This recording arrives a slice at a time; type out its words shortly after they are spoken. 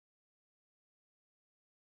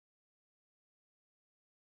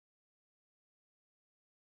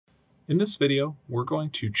In this video, we're going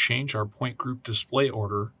to change our point group display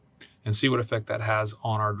order and see what effect that has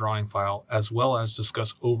on our drawing file, as well as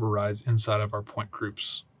discuss overrides inside of our point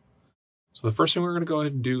groups. So the first thing we're going to go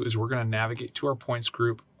ahead and do is we're going to navigate to our points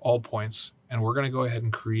group, all points, and we're going to go ahead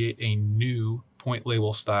and create a new point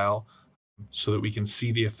label style so that we can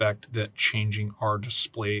see the effect that changing our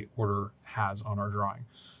display order has on our drawing.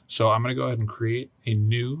 So I'm going to go ahead and create a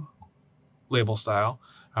new label style.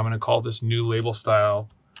 I'm going to call this new label style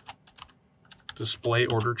display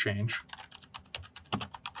order change.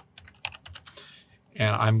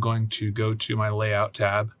 And I'm going to go to my layout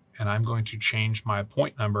tab and I'm going to change my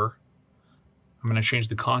point number. I'm going to change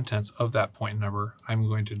the contents of that point number. I'm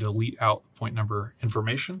going to delete out point number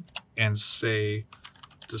information and say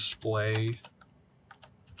display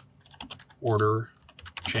order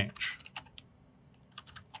change.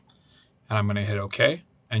 And I'm going to hit OK.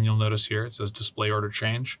 And you'll notice here it says display order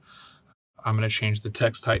change. I'm going to change the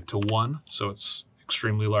text height to 1, so it's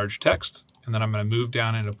extremely large text. And then I'm going to move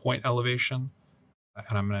down into point elevation,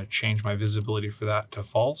 and I'm going to change my visibility for that to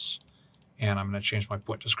false. And I'm going to change my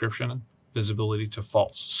point description visibility to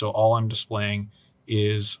false. So all I'm displaying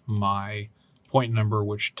is my point number,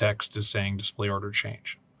 which text is saying display order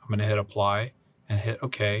change. I'm going to hit apply and hit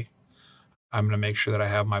OK. I'm going to make sure that I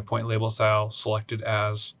have my point label style selected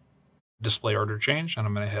as display order change, and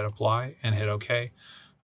I'm going to hit apply and hit OK.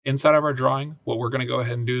 Inside of our drawing, what we're going to go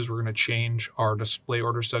ahead and do is we're going to change our display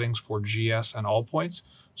order settings for GS and all points.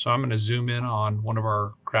 So I'm going to zoom in on one of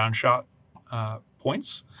our ground shot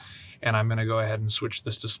points, and I'm going to go ahead and switch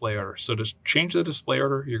this display order. So to change the display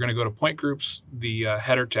order, you're going to go to point groups, the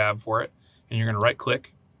header tab for it, and you're going to right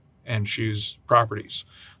click and choose properties.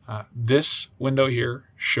 This window here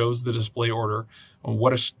shows the display order.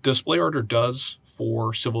 What a display order does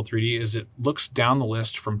for Civil 3D is it looks down the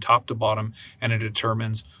list from top to bottom, and it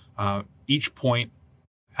determines each point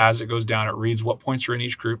as it goes down. It reads what points are in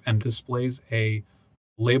each group and displays a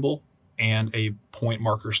label and a point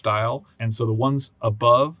marker style. And so the ones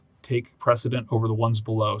above take precedent over the ones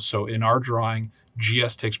below. So in our drawing,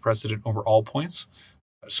 GS takes precedent over all points.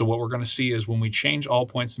 So what we're going to see is when we change all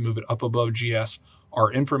points and move it up above GS,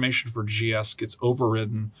 our information for GS gets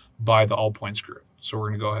overridden by the all points group. So we're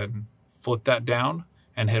going to go ahead and flip that down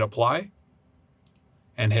and hit apply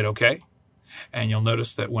and hit OK. And you'll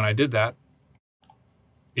notice that when I did that,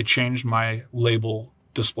 it changed my label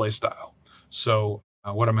display style. So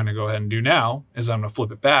what I'm going to go ahead and do now is I'm going to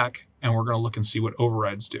flip it back and we're going to look and see what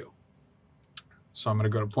overrides do. So I'm going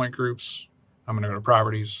to go to point groups. I'm going to go to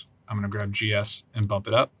properties. I'm going to grab GS and bump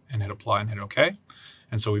it up and hit apply and hit OK.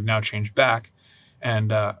 And so we've now changed back.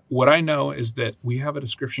 And what I know is that we have a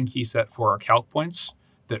description key set for our calc points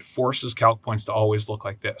that forces calc points to always look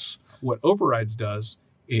like this. What overrides does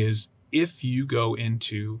is if you go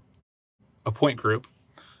into a point group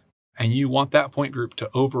and you want that point group to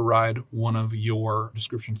override one of your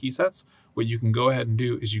description key sets, what you can go ahead and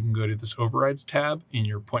do is you can go to this overrides tab in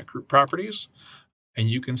your point group properties, and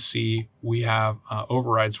you can see we have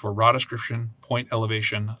overrides for raw description, point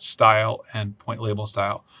elevation, style, and point label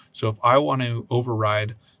style. So if I want to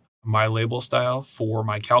override my label style for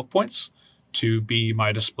my calc points to be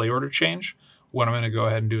my display order change, what I'm going to go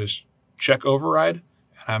ahead and do is check override,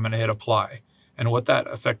 and I'm going to hit apply. And what that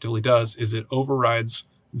effectively does is it overrides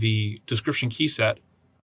the description key set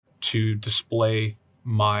to display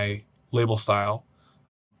my label style.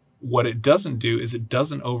 What it doesn't do is it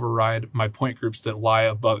doesn't override my point groups that lie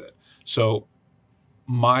above it. So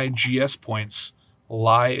my GS points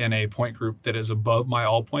lie in a point group that is above my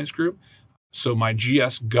all points group. So my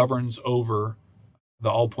GS governs over the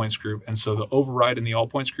all points group. And so the override in the all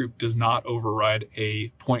points group does not override a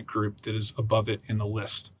point group that is above it in the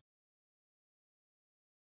list.